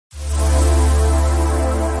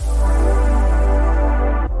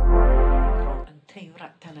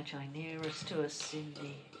us in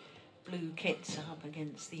the blue kits up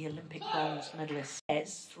against the Olympic bronze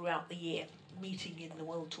medalists throughout the year, meeting in the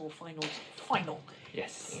World Tour final.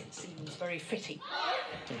 Yes. It seems very fitting.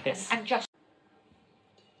 Yes. And just...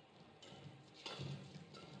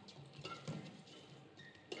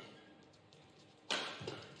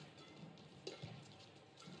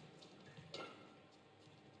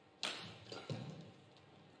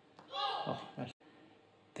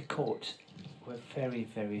 The court were very,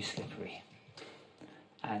 very slippery,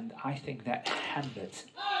 and I think that hampered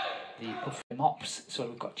the mops sort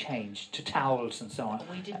of got changed to towels and so on.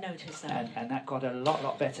 We did notice that. And that got a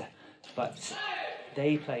lot better, but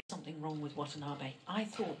they played... Something wrong with Watanabe. I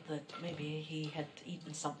thought that maybe he had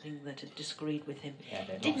eaten something that had disagreed with him. Yeah,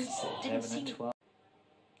 they lost 11 and 12.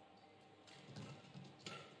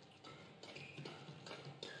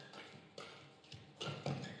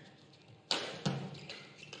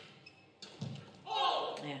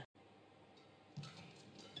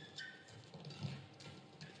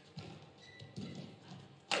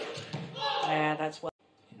 Yeah, that's well.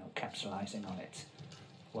 You know, capitalising on it.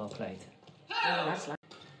 Well played. Oh, that's like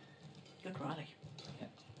good rally. Yeah.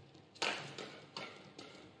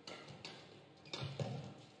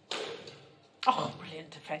 Oh,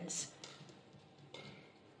 brilliant defence.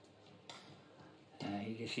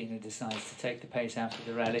 Higashino decides to take the pace out of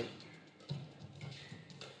the rally.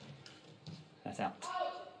 That's out.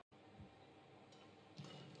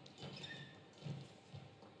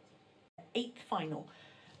 Eighth final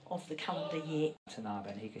of the calendar year.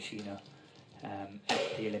 Watanabe and Higashino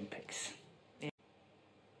at the Olympics. Yeah.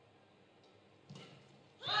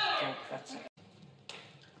 So that's it.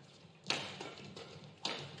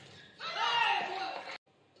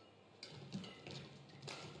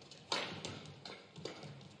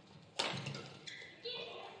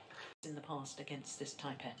 In the past against this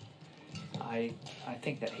Taipei. I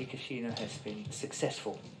think that Higashino has been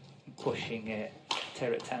successful in pushing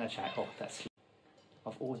Taerattanachai. Oh, that's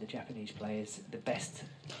of all the Japanese players, the best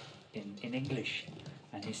in English.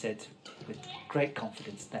 And he said with great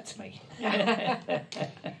confidence, that's me.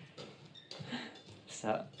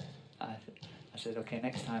 So I said, okay,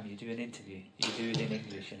 next time you do an interview, you do it in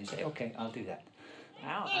English. And he said, okay, I'll do that.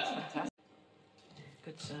 Wow, that's fantastic.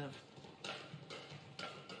 Good serve.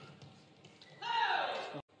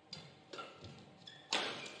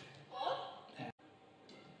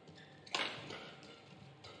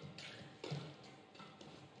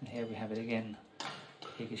 And here we have it again.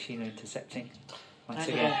 Higashino intercepting once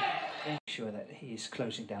again. Yeah. Sure that he is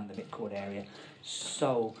closing down the midcourt area,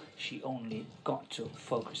 so she only got to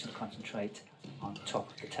focus and concentrate on top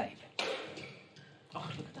of the tape. Oh,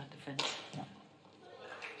 look at that defence. Yeah.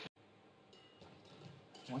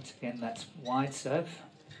 Once again, that's wide serve.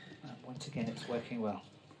 And once again, it's working well.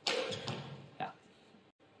 Yeah.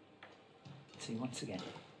 See, once again.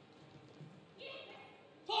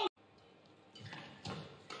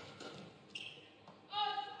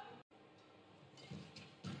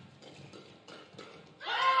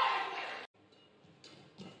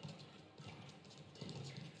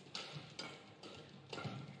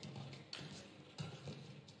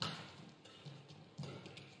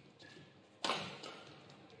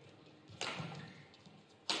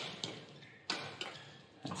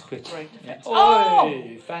 Good. Great defence. Yeah.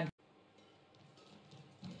 Oh! Fantastic.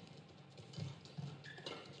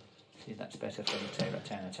 See, that's better from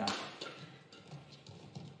Taerattanachai.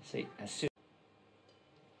 See, as soon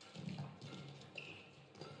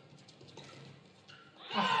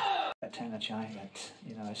Taerattanachai, that,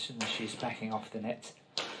 you know, as soon as she's backing off the net,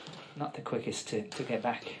 not the quickest to get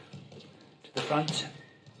back to the front.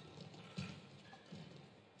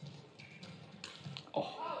 Oh,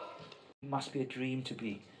 it must be a dream to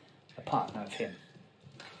be a partner of him.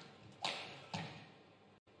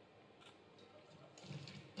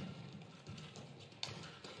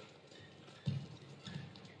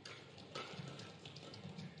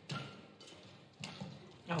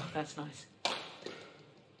 Oh, that's nice.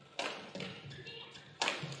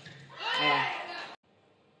 Yeah.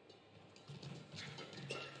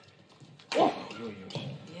 Oh,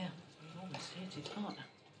 Yeah, he almost hit his partner.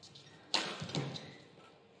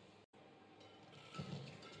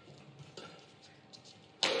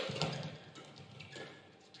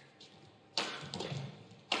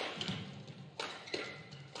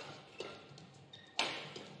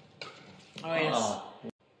 Oh, yes. Oh.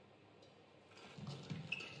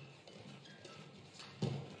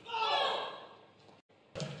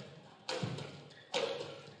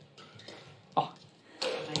 Oh,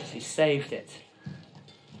 she saved it.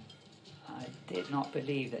 I did not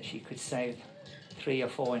believe that she could save 3 or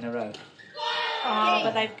 4 in a row. Oh,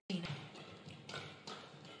 but they've been.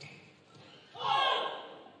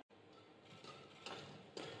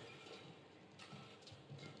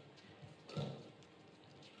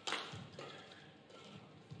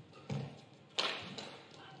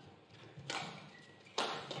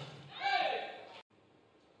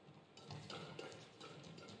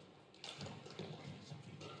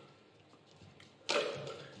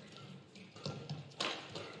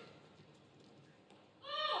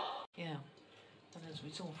 as we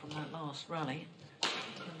saw from that last rally,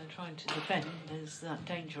 when they're trying to defend, there's that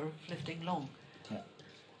danger of lifting long. Yeah.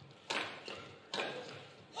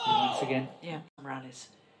 See once again. Yeah, rallies.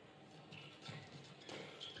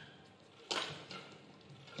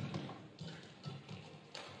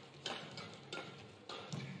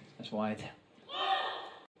 That's wide.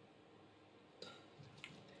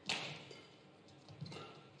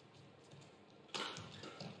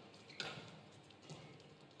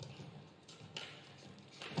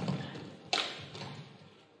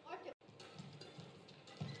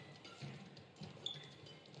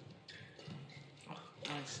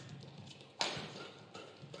 Nice.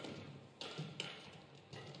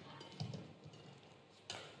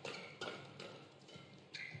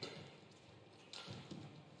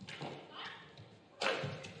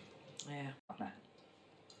 Yeah. No.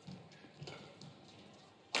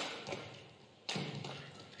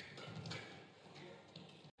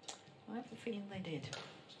 I have a feeling they did.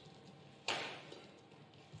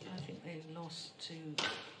 I think they lost to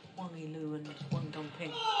Wang Yilu and Wang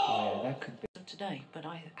Dongping. Oh, yeah, that could be. Today, but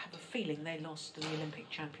I have a feeling they lost to the Olympic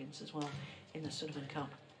champions as well in the Sullivan Cup.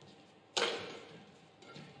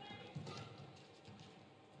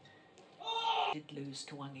 Did lose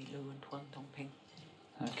to Wang Yilu and Wang Dongping.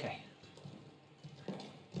 Okay.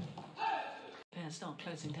 Pairs start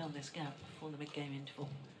closing down this gap before the mid-game interval.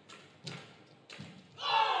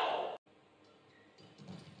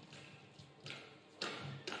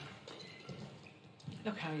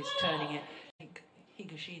 Look how he's turning it. I think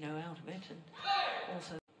Higashino out of it, and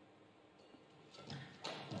also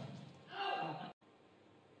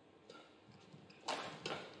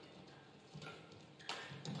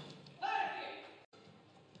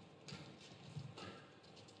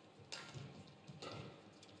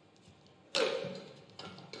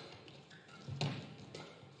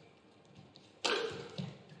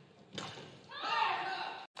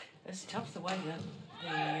it's tough the way that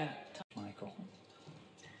the Michael.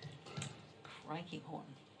 crikey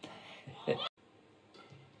Horton.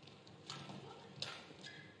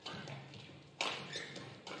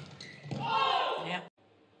 Yeah.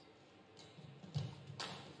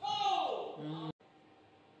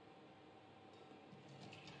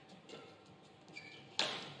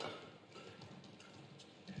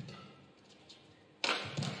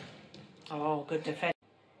 Oh, good defense.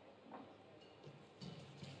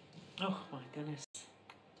 Oh my goodness.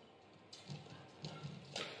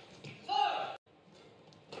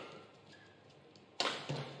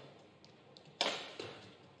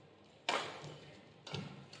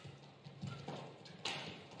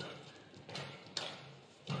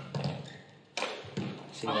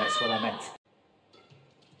 See, that's what I meant.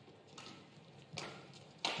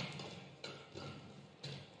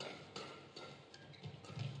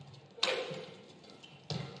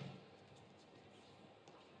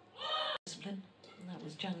 Discipline. And that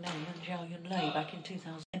was Zhang Nan and Zhao Yunlei back in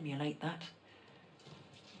 2000. Emulate that.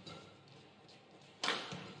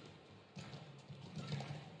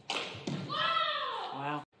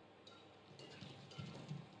 Wow.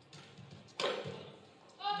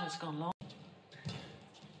 That's gone long.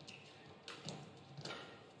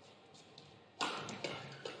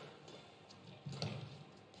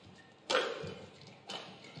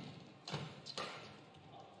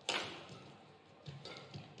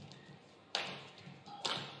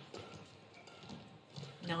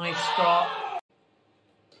 Nice drop.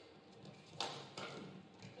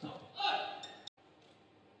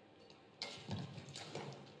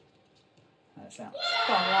 That's out.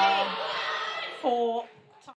 Gone long. 4.